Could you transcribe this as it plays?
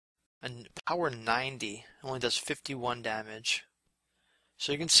And power 90 only does 51 damage.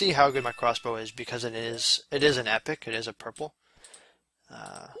 So you can see how good my crossbow is because it is an epic. It is a purple.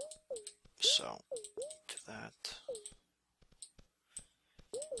 Uh, so do that.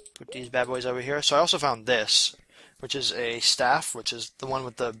 Put these bad boys over here. So I also found this, which is a staff, which is the one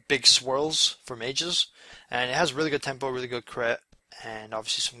with the big swirls for mages, and it has really good tempo, really good crit, and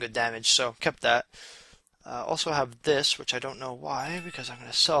obviously some good damage. So kept that. Also have this, which I don't know why, because I'm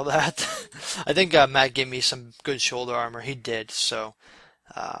going to sell that. I think Matt gave me some good shoulder armor. He did, so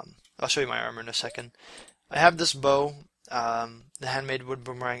I'll show you my armor in a second. I have this bow, the handmade wood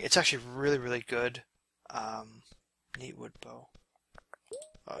boomerang. It's actually really, really good. Neat wood bow.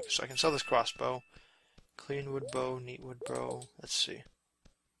 So I can sell this crossbow. Clean wood bow, neat wood bow. Let's see.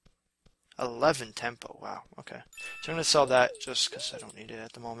 11 tempo. Wow, okay. So I'm going to sell that just because I don't need it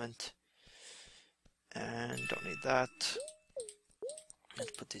at the moment. And don't need that.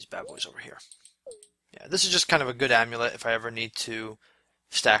 Let's put these bad boys over here. Yeah, this is just kind of a good amulet if I ever need to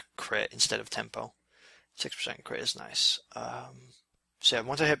stack crit instead of tempo. 6% crit is nice. So yeah,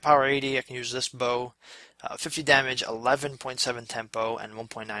 once I hit power 80, I can use this bow. 50 damage, 11.7 tempo, and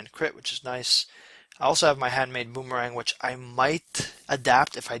 1.9 crit, which is nice. I also have my handmade boomerang, which I might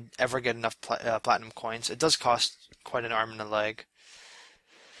adapt if I ever get enough platinum coins. It does cost quite an arm and a leg.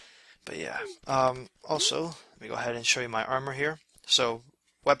 But yeah. Also, let me go ahead and show you my armor here. So,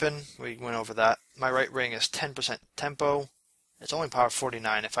 weapon, we went over that. My right ring is 10% tempo. It's only power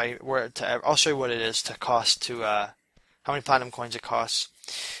 49. If I were to, I'll show you what it is to cost to, how many platinum coins it costs.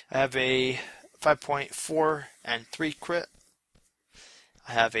 I have a 5.4 and 3 crit.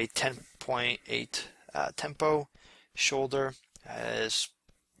 I have a 10.8 tempo. Shoulder is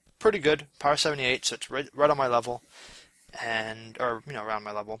pretty good, power 78, so it's right on my level, or around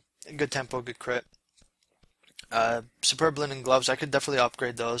my level. Good tempo, good crit. Superb linen gloves. I could definitely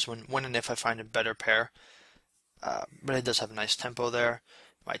upgrade those when and if I find a better pair. But it does have a nice tempo there.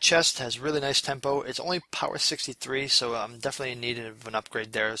 My chest has really nice tempo. It's only power 63, so I'm definitely in need of an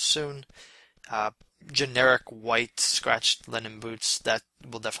upgrade there soon. Generic white scratched linen boots, that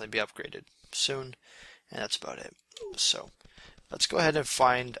will definitely be upgraded soon. And that's about it. So let's go ahead and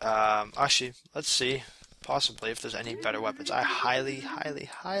find, actually, let's see, possibly if there's any better weapons. I highly, highly,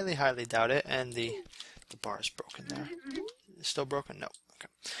 highly, highly doubt it. And the bar is broken there. It's still broken? No. Okay.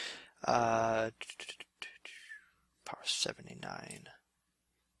 Power 79.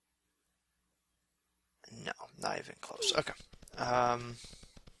 No, not even close. Okay.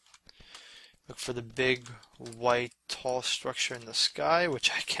 Look for the big, white, tall structure in the sky, which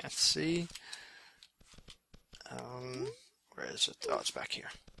I can't see. Where is it? Oh, it's back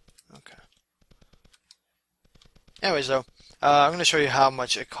here. Okay. Anyways, though, I'm going to show you how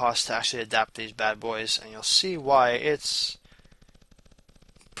much it costs to actually adapt these bad boys, and you'll see why it's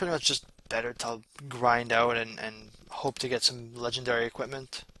pretty much just better to grind out and hope to get some legendary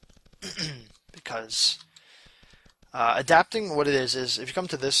equipment. Because adapting, what it is if you come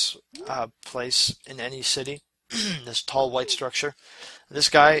to this place in any city, this tall white structure, this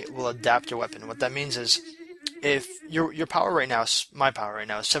guy will adapt your weapon. What that means is, if your power right now, my power right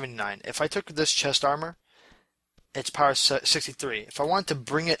now is 79. If I took this chest armor, it's power 63. If I wanted to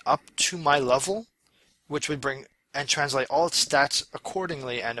bring it up to my level, which would bring and translate all its stats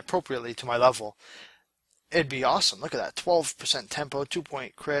accordingly and appropriately to my level, it'd be awesome. Look at that, 12% tempo,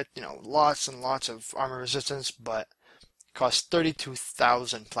 2-point crit, lots and lots of armor resistance, but it costs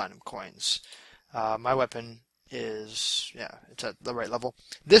 32,000 platinum coins. My weapon is, yeah, it's at the right level.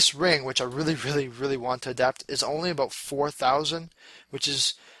 This ring, which I really, really, really want to adapt, is only about 4,000, which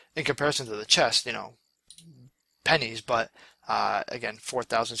is, in comparison to the chest, pennies, but again,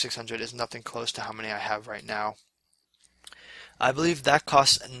 4,600 is nothing close to how many I have right now. I believe that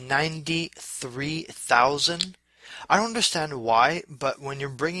costs 93,000. I don't understand why, but when you're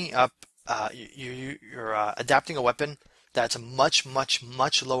bringing up, you're adapting a weapon that's a much, much,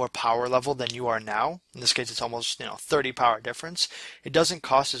 much lower power level than you are now. In this case, it's almost 30 power difference. It doesn't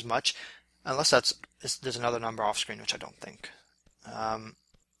cost as much, unless there's another number off screen, which I don't think.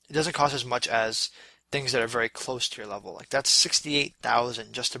 It doesn't cost as much as things that are very close to your level. Like that's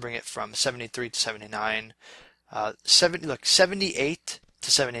 68,000 just to bring it from 73 to 79. 78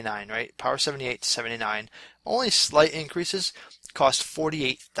 to 79, right? Power 78 to 79. Only slight increases cost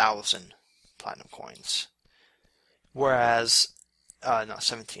 48,000 platinum coins. Whereas, no,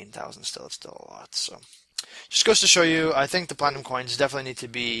 17,000 still. It's still a lot. So, just goes to show you, I think the platinum coins definitely need to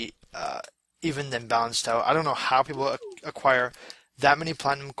be evened and balanced out. I don't know how people acquire that many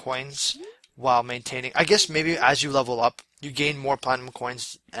platinum coins while maintaining. I guess maybe as you level up, you gain more platinum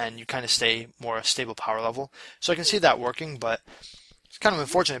coins and you kind of stay more stable power level. So I can see that working, but It's kind of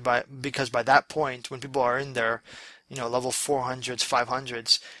unfortunate because by that point, when people are in their, level 400s,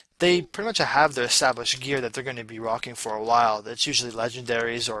 500s, they pretty much have their established gear that they're going to be rocking for a while. It's usually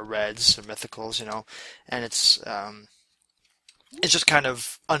legendaries or reds or mythicals, and it's just kind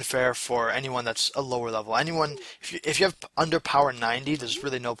of unfair for anyone that's a lower level. Anyone, if you have under power 90, there's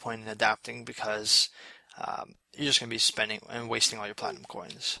really no point in adapting because you're just going to be spending and wasting all your platinum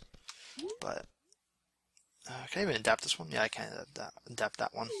coins. But can I even adapt this one? Yeah, I can adapt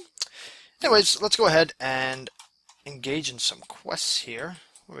that one. Anyways, let's go ahead and engage in some quests here.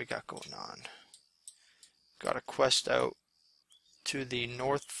 What do we got going on? Got a quest out to the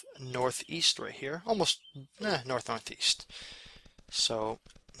northeast right here. Almost northeast. So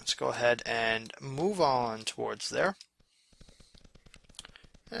let's go ahead and move on towards there.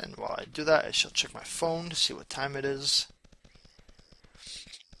 And while I do that, I shall check my phone to see what time it is.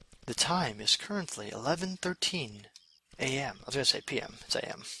 The time is currently 11:13 a.m. I was going to say p.m. It's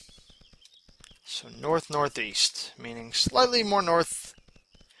a.m. So northeast, meaning slightly more north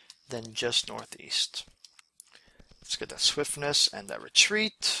than just northeast. Let's get that swiftness and that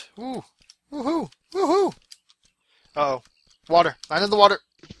retreat. Woo! Woohoo! Woohoo! Uh-oh. Water. I'm in the water.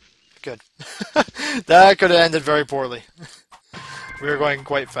 Good. That could have ended very poorly. We were going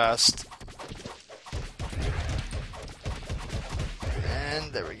quite fast.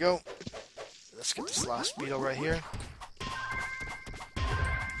 And there we go. Let's get this last beetle right here.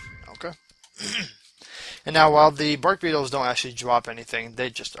 Okay. And now, while the bark beetles don't actually drop anything,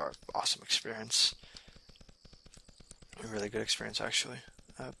 they just are awesome experience. A really good experience, actually.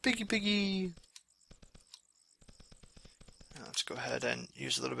 Piggy. Let's go ahead and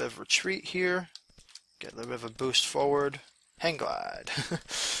use a little bit of retreat here. Get a little bit of a boost forward. Hang glide.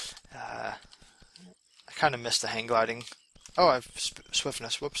 I kind of missed the hang gliding. Oh, I have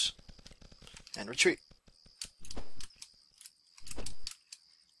swiftness. Whoops. And retreat.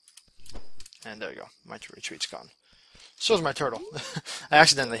 And there you go. My retreat's gone. So is my turtle. I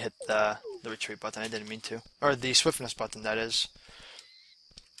accidentally hit the retreat button. I didn't mean to. Or the swiftness button, that is.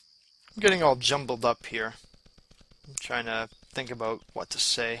 I'm getting all jumbled up here. I'm trying to think about what to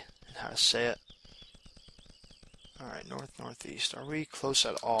say and how to say it. Alright, northeast. Are we close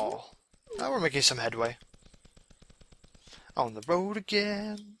at all? Oh, we're making some headway. On the road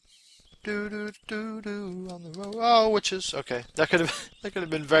again. Do on the road. Oh, witches. Okay, that could have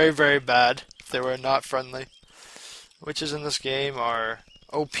been very, very bad if they were not friendly. Witches in this game are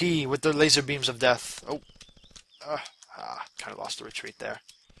OP with their laser beams of death. Oh, kind of lost the retreat there.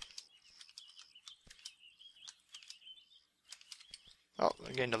 Oh,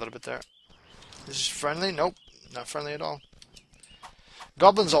 I gained a little bit there. This is friendly? Nope, not friendly at all.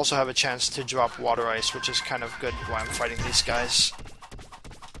 Goblins also have a chance to drop water ice, which is kind of good while I'm fighting these guys.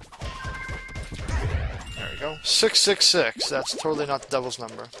 There we go. 666. That's totally not the devil's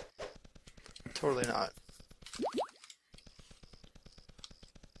number. Totally not.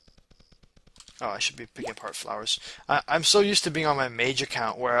 Oh, I should be picking apart flowers. I'm so used to being on my mage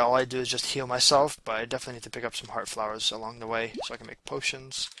account where all I do is just heal myself, but I definitely need to pick up some heart flowers along the way so I can make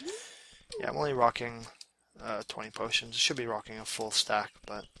potions. Yeah, I'm only rocking 20 potions. Should be rocking a full stack,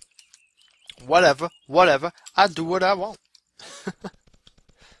 but whatever. I do what I want.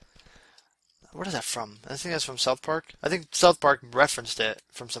 What is that from? I think that's from South Park. I think South Park referenced it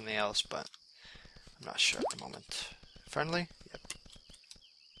from something else, but I'm not sure at the moment. Friendly? Yep.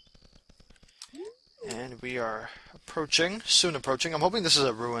 And we are soon approaching. I'm hoping this is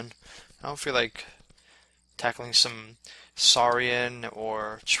a ruin. I don't feel like tackling some Saurian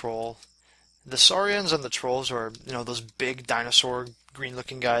or troll. The Saurians and the trolls are, those big dinosaur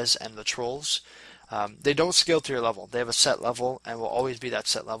green-looking guys, and the trolls. They don't scale to your level. They have a set level and will always be that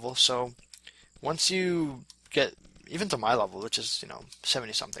set level. So once you get even to my level, which is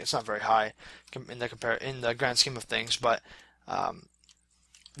 70 something, it's not very high in the grand scheme of things, but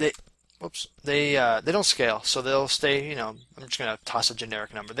they don't scale, so they'll stay. I'm just gonna toss a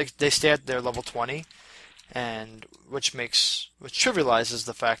generic number. They stay at their level 20, and which trivializes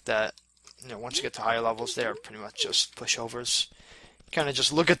the fact that once you get to higher levels, they are pretty much just pushovers. You kind of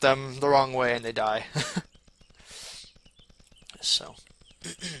just look at them the wrong way and they die. So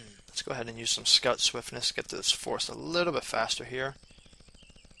let's go ahead and use some scout swiftness. Get to this forest a little bit faster here.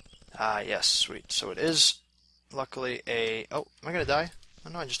 Yes, sweet. So it is luckily a. Oh, am I gonna die? Oh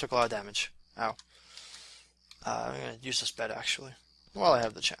no, I just took a lot of damage. Ow. I'm going to use this bed, actually, while I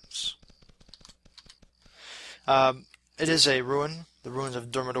have the chance. It is a ruin, the ruins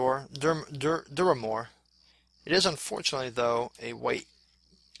of Duramore. It is, unfortunately, though, a white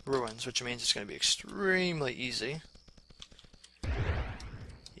ruins, which means it's going to be extremely easy.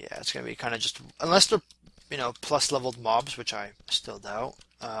 Yeah, it's going to be kind of just... Unless they're you know, plus leveled mobs, which I still doubt.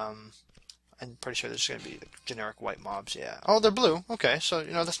 I'm pretty sure there's going to be generic white mobs, yeah. Oh, they're blue. Okay, so,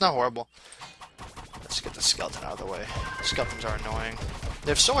 you know, that's not horrible. Let's get the skeleton out of the way. Skeletons are annoying.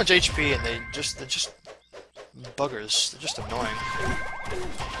 They have so much HP, and they're just buggers. They're just annoying.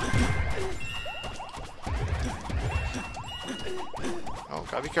 Oh,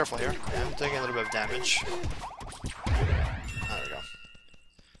 gotta be careful here. I'm taking a little bit of damage. There we go.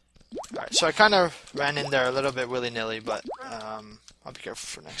 Alright, so I kind of ran in there a little bit willy-nilly, but I'll be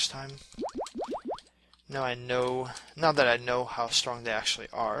careful for next time. Now that I know how strong they actually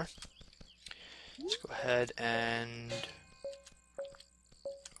are, let's go ahead and...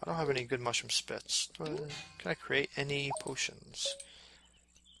 I don't have any good mushroom spits. Can I create any potions?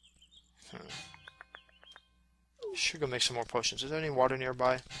 Should go make some more potions. Is there any water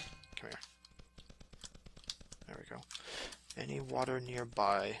nearby? Come here. There we go. Any water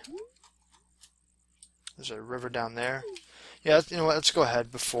nearby? There's a river down there. Yeah, you know what? Let's go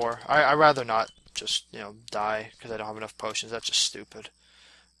ahead before. I'd rather not just, you know, die because I don't have enough potions. That's just stupid.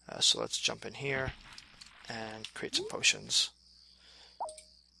 So let's jump in here and create some potions.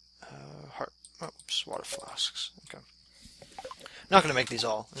 Oops, water flasks. Okay. Not gonna make these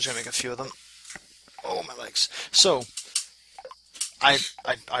all. I'm just gonna make a few of them. Oh, my legs. So, I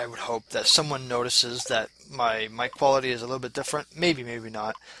would hope that someone notices that my mic quality is a little bit different. Maybe, maybe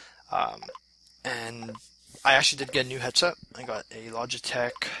not. And I actually did get a new headset. I got a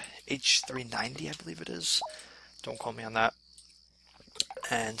Logitech H390, I believe it is. Don't quote me on that.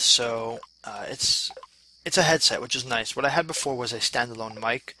 And so, it's a headset, which is nice. What I had before was a standalone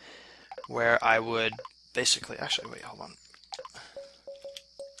mic, where I would basically... Actually, wait, hold on.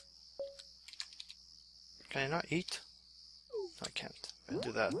 Can I not eat? No, I can't. I'll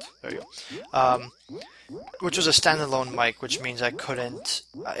do that. There you go. Which was a standalone mic, which means I couldn't...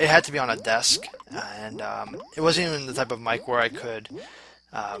 it had to be on a desk, and it wasn't even the type of mic where I could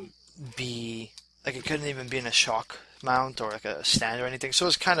be... Like, it couldn't even be in a shock mount or like a stand or anything, so it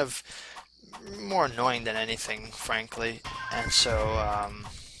was kind of more annoying than anything, frankly. And so,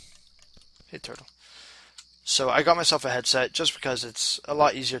 hey, turtle. So I got myself a headset just because it's a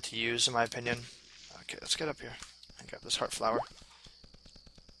lot easier to use, in my opinion. Okay, let's get up here and grab this heart flower.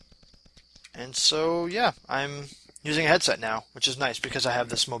 And so, yeah, I'm using a headset now, which is nice because I have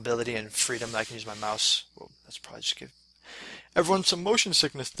this mobility and freedom that I can use my mouse. Well, that's probably just give everyone some motion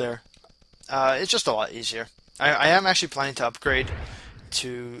sickness there. It's just a lot easier. I am actually planning to upgrade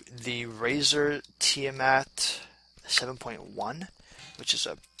to the Razer Tiamat 7.1, which is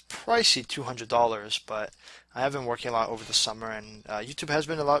a pricey $200, but I have been working a lot over the summer, and YouTube has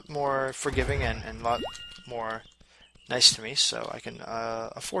been a lot more forgiving and a lot more nice to me, so I can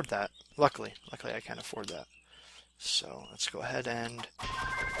afford that. Luckily I can afford that. So let's go ahead and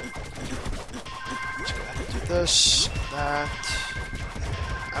do this, that.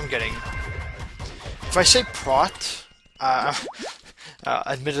 I'm getting... If I say prot,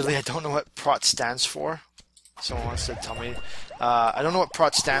 admittedly I don't know what prot stands for. Someone wants to tell me. I don't know what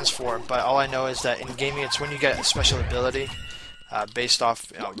prot stands for, but all I know is that in gaming it's when you get a special ability based off,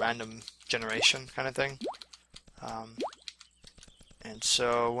 you know, random generation kind of thing. And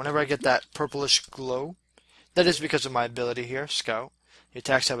so whenever I get that purplish glow, that is because of my ability here, Scout. Your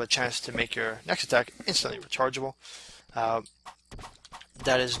attacks have a chance to make your next attack instantly rechargeable.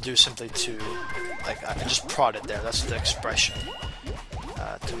 That is due simply to, like, I just prodded there. That's the expression,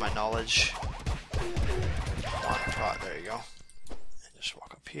 to my knowledge. On prod, there you go. And just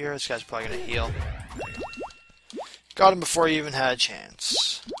walk up here. This guy's probably gonna heal. There you go. Got him before he even had a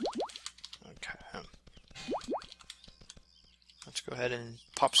chance. Okay. Let's go ahead and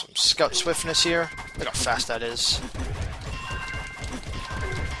pop some Scout Swiftness here. Look how fast that is.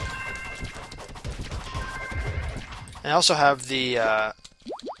 And I also have the,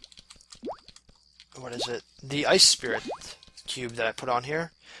 what is it? The Ice Spirit cube that I put on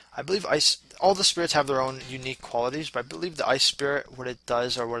here. I believe all the spirits have their own unique qualities, but I believe the Ice Spirit, what it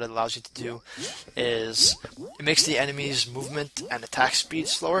does or what it allows you to do is it makes the enemy's movement and attack speed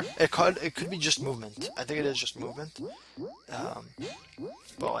slower. It could be just movement. I think it is just movement.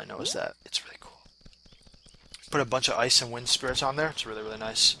 But all I know is that it's really cool. Put a bunch of ice and wind spirits on there. It's really, really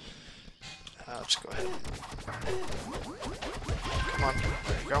nice. Let's go ahead. Come on.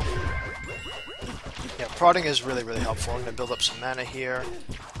 There you go. Yeah, prodding is really, really helpful. I'm going to build up some mana here.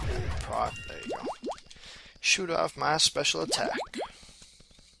 And prod. There you go. Shoot off my special attack.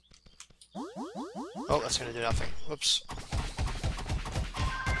 Oh, that's going to do nothing. Whoops.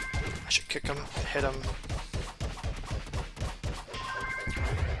 I should kick him, hit him.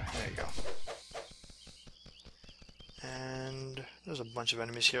 There you go. And There's a bunch of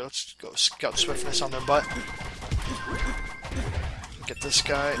enemies here. Let's go Scout Swiftness on their butt. Get this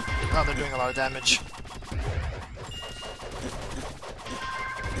guy. Oh, they're doing a lot of damage.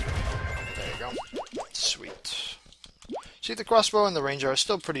 There you go. Sweet. See, the crossbow and the ranger are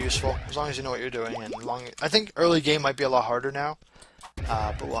still pretty useful, as long as you know what you're doing. And I think early game might be a lot harder now,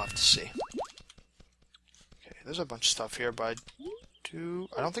 but we'll have to see. Okay, there's a bunch of stuff here, but I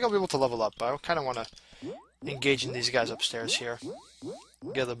don't think I'll be able to level up, but I kind of want to engage in these guys upstairs here.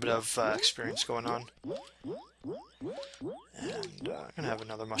 Get a little bit of experience going on. And I'm going to have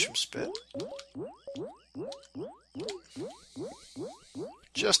another mushroom spit.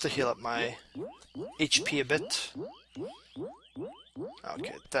 Just to heal up my HP a bit.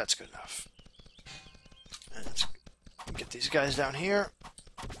 Okay, that's good enough. And let's get these guys down here.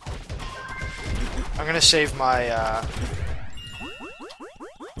 I'm going to save my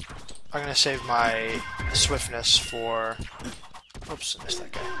swiftness for... Oops, I missed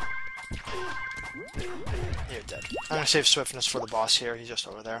that guy. You're dead. I'm gonna save swiftness for the boss here. He's just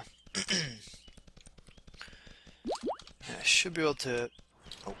over there. Yeah, I should be able to...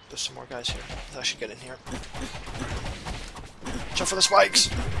 Oh, there's some more guys here. Let's actually get in here. Jump for the spikes!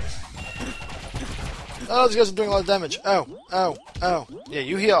 Oh, these guys are doing a lot of damage. Oh, oh, oh. Yeah,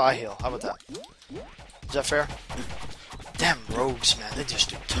 you heal, I heal. How about that? Is that fair? Damn rogues, man. They just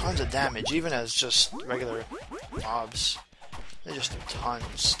do tons of damage, even as just regular mobs. They just do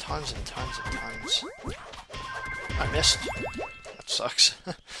tons. Tons and tons and tons. I missed. That sucks.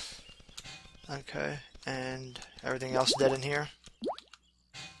 Okay, and everything else dead in here?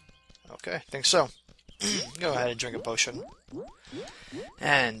 Okay, think so. Go ahead and drink a potion.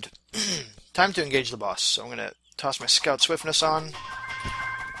 And time to engage the boss. So I'm gonna toss my Scout Swiftness on.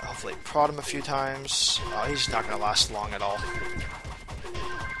 Hopefully prod him a few times. Oh, he's not gonna last long at all.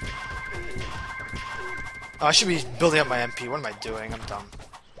 Oh, I should be building up my MP. What am I doing? I'm dumb.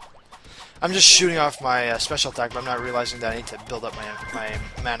 I'm just shooting off my special attack, but I'm not realizing that I need to build up my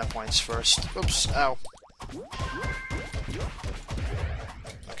mana points first. Oops, ow.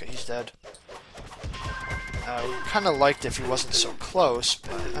 Okay, he's dead. Kind of liked if he wasn't so close,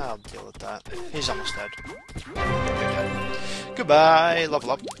 but I'll deal with that. He's almost dead. Dead. Goodbye, level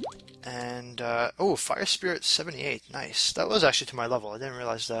up. And, oh, Fire Spirit 78, nice. That was actually to my level, I didn't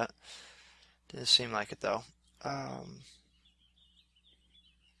realize that. Didn't seem like it, though.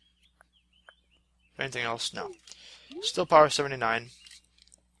 Anything else? No. Still power 79.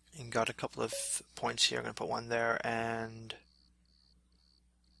 And got a couple of points here. I'm going to put one there, and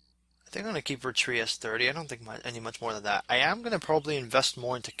I think I'm going to keep Retreat as 30. I don't think any much more than that. I am going to probably invest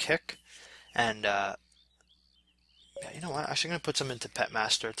more into Kick, and, yeah, you know what? Actually, I'm going to put some into Pet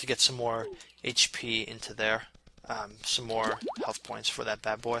Master to get some more HP into there. Some more health points for that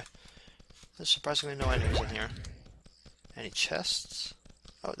bad boy. There's surprisingly no enemies in here. Any chests?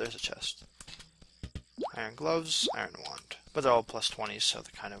 Oh, there's a chest. Iron gloves, iron wand. But they're all plus 20s, so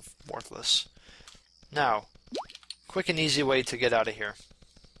they're kind of worthless. Now, quick and easy way to get out of here.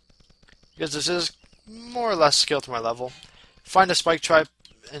 Because this is more or less skill to my level. Find a spike trap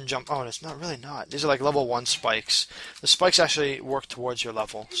and jump. Oh, it's not really not. These are like level 1 spikes. The spikes actually work towards your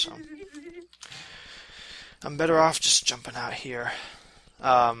level, so I'm better off just jumping out here.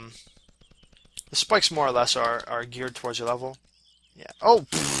 The spikes more or less are geared towards your level. Yeah. Oh,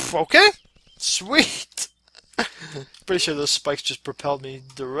 okay. Sweet. Pretty sure those spikes just propelled me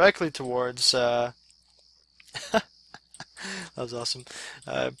directly towards. That was awesome.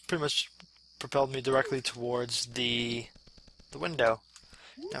 Pretty much propelled me directly towards the window.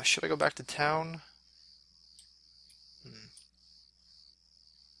 Now, should I go back to town?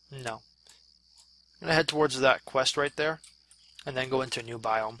 No. I'm gonna head towards that quest right there, and then go into a new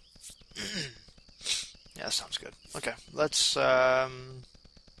biome. Yeah, that sounds good. Okay, let's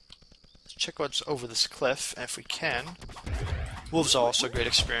check what's over this cliff, and if we can. Wolves are also a great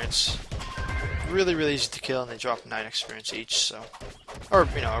experience. Really, really easy to kill, and they drop 9 experience each, so... Or,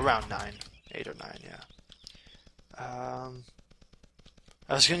 you know, around 9. 8 or 9, yeah.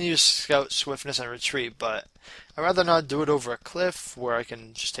 I was going to use Scout Swiftness and Retreat, but I'd rather not do it over a cliff where I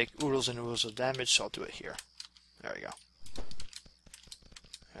can just take oodles and oodles of damage, so I'll do it here. There we go.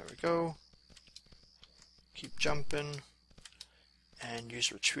 There we go. Keep jumping. And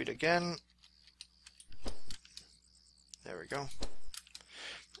use Retreat again. There we go.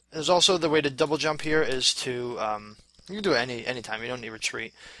 There's also the way to double jump here is to, you can do it any time, you don't need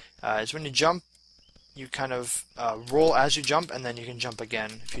Retreat. Is when you jump, you kind of roll as you jump, and then you can jump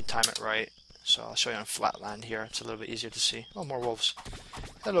again if you time it right. So I'll show you on flat land here. It's a little bit easier to see. Oh, more wolves.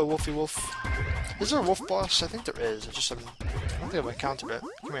 Hello, Wolfie Wolf. Is there a wolf boss? I think there is. I don't think I've encountered it.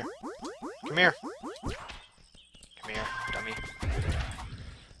 Come here. Come here. Come here, dummy.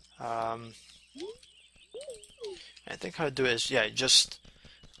 I think how to do it is, yeah, just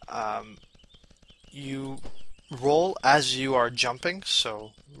you roll as you are jumping.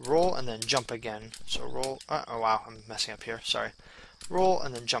 So roll and then jump again. So roll. Oh wow, I'm messing up here. Sorry. Roll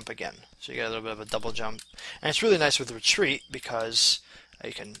and then jump again. So you get a little bit of a double jump, and it's really nice with retreat because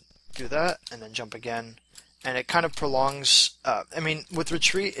you can do that and then jump again, and it kind of prolongs. I mean, with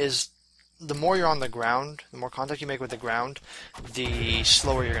retreat is the more you're on the ground, the more contact you make with the ground, the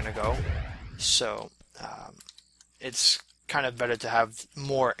slower you're gonna go. So it's kind of better to have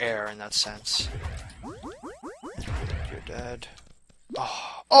more air in that sense. You're dead.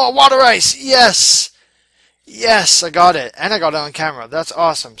 Oh, water ice! Yes! Yes, I got it. And I got it on camera. That's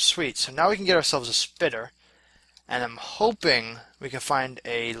awesome. Sweet. So now we can get ourselves a spitter. And I'm hoping we can find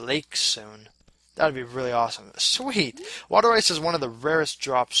a lake soon. That would be really awesome. Sweet! Water ice is one of the rarest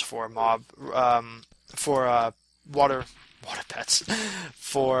drops for water pets.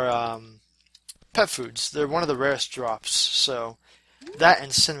 For pet foods. They're one of the rarest drops. So that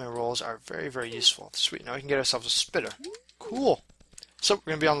and cinnamon rolls are very, very useful. Sweet. Now we can get ourselves a spitter. Cool. So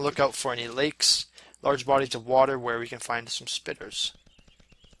we're going to be on the lookout for any lakes, large bodies of water where we can find some spitters.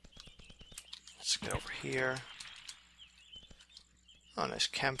 Let's get over here. Oh, nice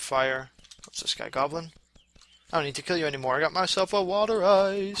campfire. What's this guy, goblin? I don't need to kill you anymore. I got myself a water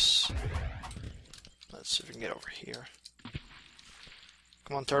ice. Let's see if we can get over here.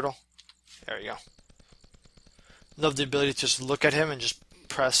 Come on, turtle. There you go. Love the ability to just look at him and just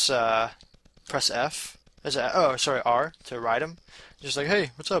press F. Oh, sorry, R to ride him. Just like, hey,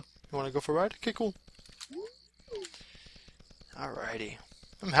 what's up? You want to go for a ride? Okay, cool. Alrighty.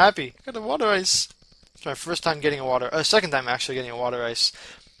 I'm happy. I got a water ice. It's my first time getting a second time actually getting a water ice.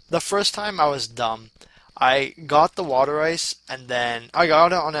 The first time I was dumb. I got the water ice and then I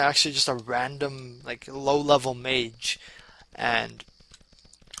got it on actually just a random, like, low-level mage. And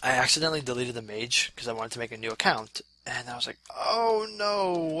I accidentally deleted the mage because I wanted to make a new account. And I was like, oh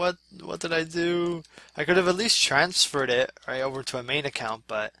no, what did I do? I could have at least transferred it right over to a main account,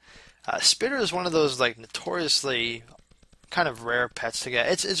 but Spitter is one of those like notoriously kind of rare pets to get.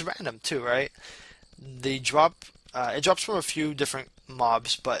 It's random too, right? The drop it drops from a few different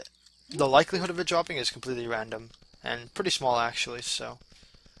mobs, but the likelihood of it dropping is completely random and pretty small actually. So,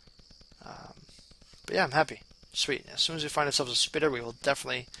 but yeah, I'm happy. Sweet. As soon as we find ourselves a Spitter, we will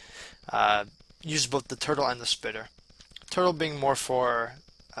definitely use both the turtle and the Spitter. Turtle being more for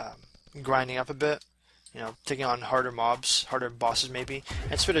grinding up a bit, you know, taking on harder mobs, harder bosses maybe,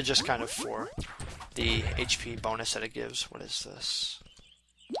 and Spitter just kind of for the HP bonus that it gives. What is this?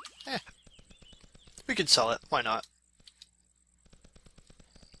 We could sell it. Why not?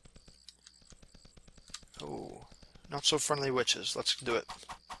 Oh, not so friendly witches. Let's do it.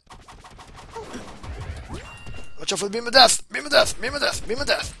 Watch out for the beam of death! Beam of death! Beam of death! Beam of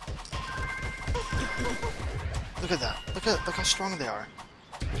death! Look at that. Look how strong they are.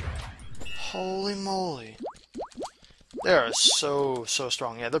 Holy moly. They are so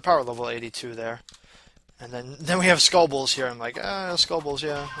strong. Yeah, they're power level 82 there. And then we have Skullbulls here. I'm like, Skullbulls,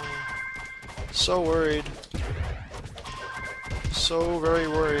 yeah. So worried. So very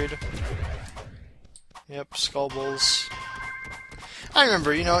worried. Yep, Skullbulls. I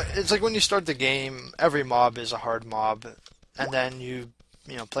remember, you know, it's like when you start the game, every mob is a hard mob. And then you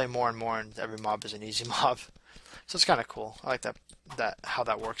play more and more, and every mob is an easy mob. So it's kind of cool. I like that how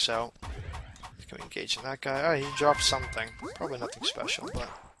that works out. Can we engage in that guy? Oh, he dropped something. Probably nothing special, but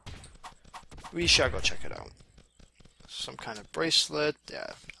we shall go check it out. Some kind of bracelet. Yeah.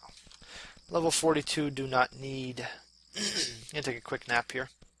 No. Level 42 do not need. Gonna take a quick nap here.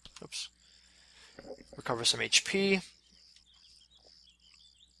 Oops. Recover some HP.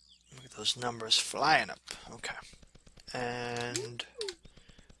 Look at those numbers flying up. Okay. And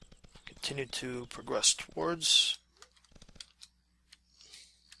continue to progress towards.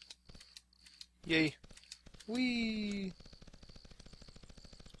 Yay. Whee!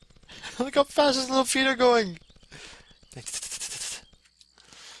 Look how fast his little feet are going!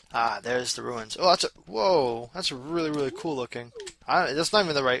 Ah, there's the ruins. Oh, whoa! That's really, really cool looking. That's not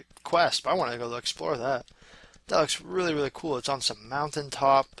even the right quest, but I want to go explore that. That looks really, really cool. It's on some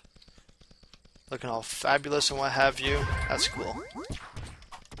mountaintop. Looking all fabulous and what have you. That's cool.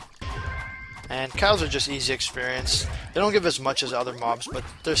 And cows are just easy experience. They don't give as much as other mobs, but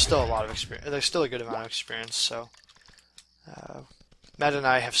there's still a lot of experience. There's still a good amount of experience. So, Matt and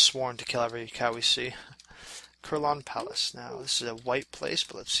I have sworn to kill every cow we see. Kurlan Palace. Now this is a white place,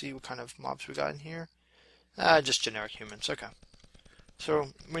 but let's see what kind of mobs we got in here. Just generic humans. Okay.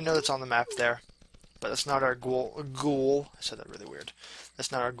 So we know that's on the map there, but that's not our goal. I said that really weird.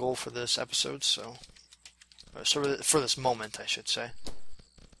 That's not our goal for this episode. So for this moment, I should say.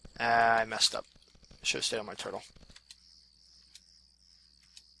 I messed up. Should have stayed on my turtle.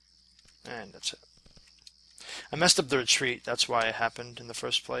 And that's it. I messed up the retreat. That's why it happened in the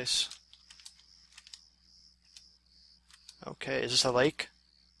first place. Okay, is this a lake?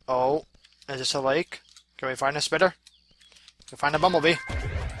 Oh, is this a lake? Can we find a spitter? Can we find a bumblebee?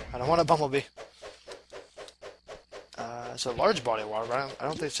 I don't want a bumblebee. It's a large body of water, but I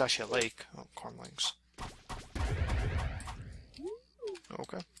don't think it's actually a lake. Oh, cormlings.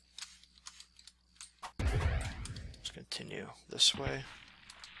 Okay. Let's continue this way.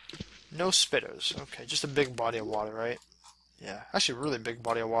 No spitters. Okay, just a big body of water, right? Yeah, actually a really big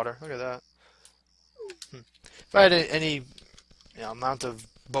body of water. Look at that. If I had any amount of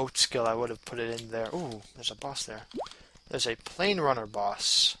boat skill, I would have put it in there. Ooh, there's a boss there. There's a plane runner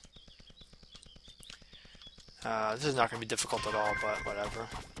boss. This is not going to be difficult at all, but whatever.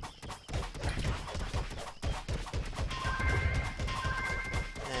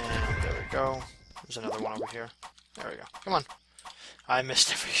 And there we go. There's another one over here. There we go. Come on. I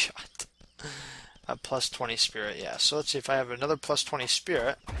missed every shot. A plus 20 spirit, yeah. So let's see if I have another plus 20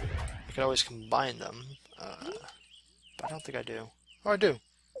 spirit. I could always combine them. But I don't think I do. Oh, I do.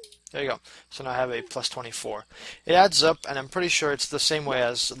 There you go. So now I have a plus 24. It adds up, and I'm pretty sure it's the same way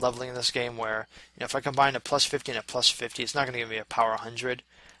as leveling in this game where, if I combine a plus 50 and a plus 50, it's not going to give me a power 100.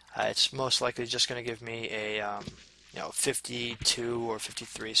 It's most likely just going to give me a 52 or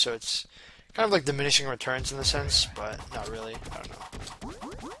 53. So it's kind of like diminishing returns in the sense, but not really. I don't know.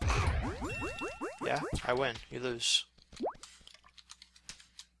 Yeah, I win. You lose.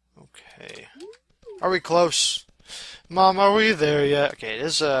 Okay. Are we close? Mom, are we there yet? Okay, it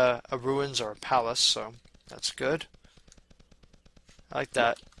is a ruins or a palace, so that's good. I like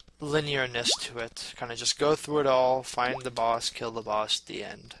that linearness to it. Kind of just go through it all, find the boss, kill the boss, the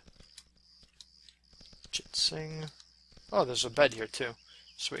end. Jitsing. Oh, there's a bed here too.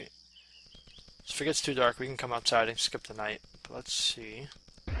 Sweet. So if it gets too dark, we can come outside and skip the night. But let's see.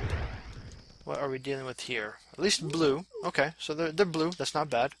 What are we dealing with here? At least blue. Okay, so they're blue. That's not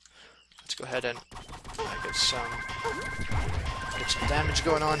bad. Let's go ahead and get some damage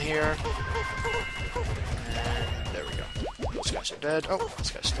going on here. And there we go. Those guys are dead. Oh,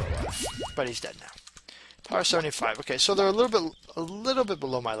 this guy's still alive, but he's dead now. Power 75. Okay, so they're a little bit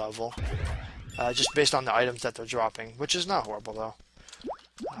below my level, just based on the items that they're dropping, which is not horrible though.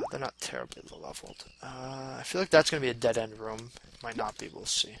 They're not terribly low leveled. I feel like that's going to be a dead end room. It might not be. We'll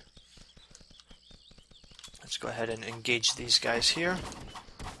see. Let's go ahead and engage these guys here.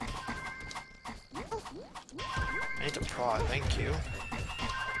 I need to prod, thank you.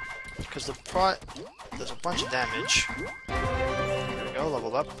 Because the prod does a bunch of damage. There we go,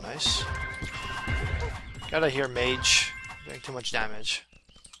 leveled up, nice. Gotta hear mage. Doing too much damage.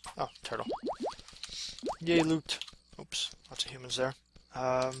 Oh, turtle. Yay, loot. Oops, lots of humans there.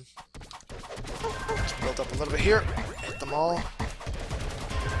 Let's build up a little bit here. Hit them all.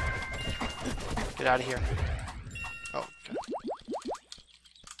 Get out of here. Oh, okay.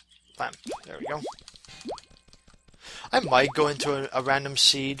 Lamp. There we go. I might go into a random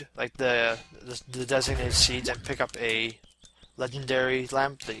seed, like the designated seeds, and pick up a legendary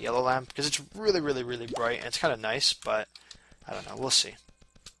lamp, the yellow lamp, because it's really, really, really bright, and it's kind of nice, but I don't know. We'll see.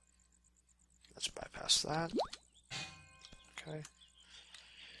 Let's bypass that. Okay.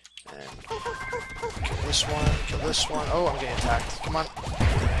 And kill this one, kill this one. Oh, I'm getting attacked. Come on.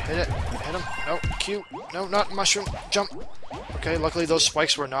 Hit it. Hit him. No. Q. No, not mushroom. Jump. Okay, luckily those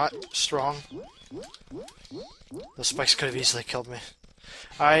spikes were not strong. Those spikes could have easily killed me.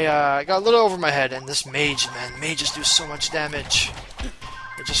 I got a little over my head, and this mage, man, mages do so much damage.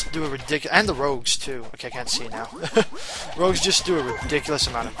 They just do a ridiculous... And the rogues, too. Okay, I can't see now. Rogues just do a ridiculous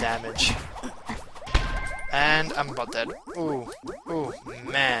amount of damage. And I'm about dead. Ooh. Ooh,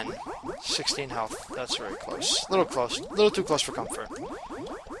 man. 16 health. That's very close. A little close. A little too close for comfort.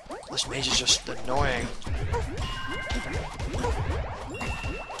 This mage is just annoying.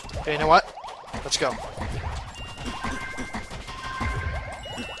 Okay, you know what? Let's go.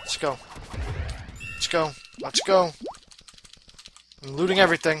 Let's go. Let's go. Let's go. I'm looting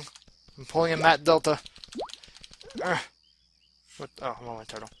everything. I'm pulling in Matt Delta. What? Oh, I'm on my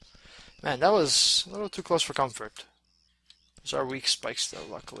turtle. Man, that was a little too close for comfort. Those are weak spikes, though,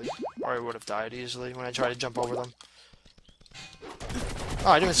 luckily. Or I would have died easily when I tried to jump over them.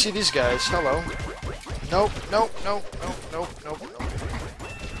 Oh, I didn't even see these guys. Hello. Nope, nope, nope, nope, nope, nope, nope.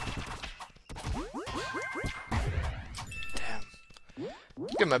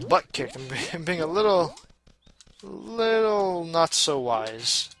 Get my butt kicked. I'm being a little not so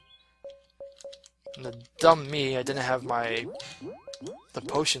wise. And the dumb me, I didn't have the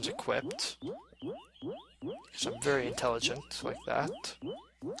potions equipped. Because I'm very intelligent like that.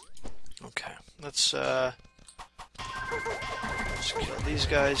 Okay, let's kill these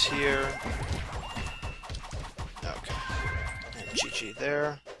guys here. Okay, and GG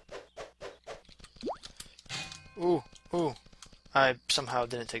there. Ooh, ooh. I somehow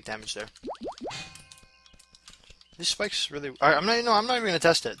didn't take damage there. These spikes really... I'm not even gonna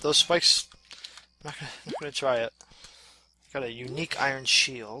test it. Those spikes... I'm not gonna try it. Got a unique iron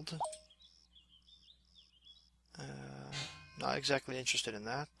shield. Not exactly interested in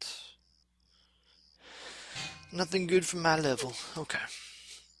that. Nothing good for my level. Okay.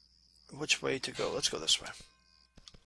 Which way to go? Let's go this way.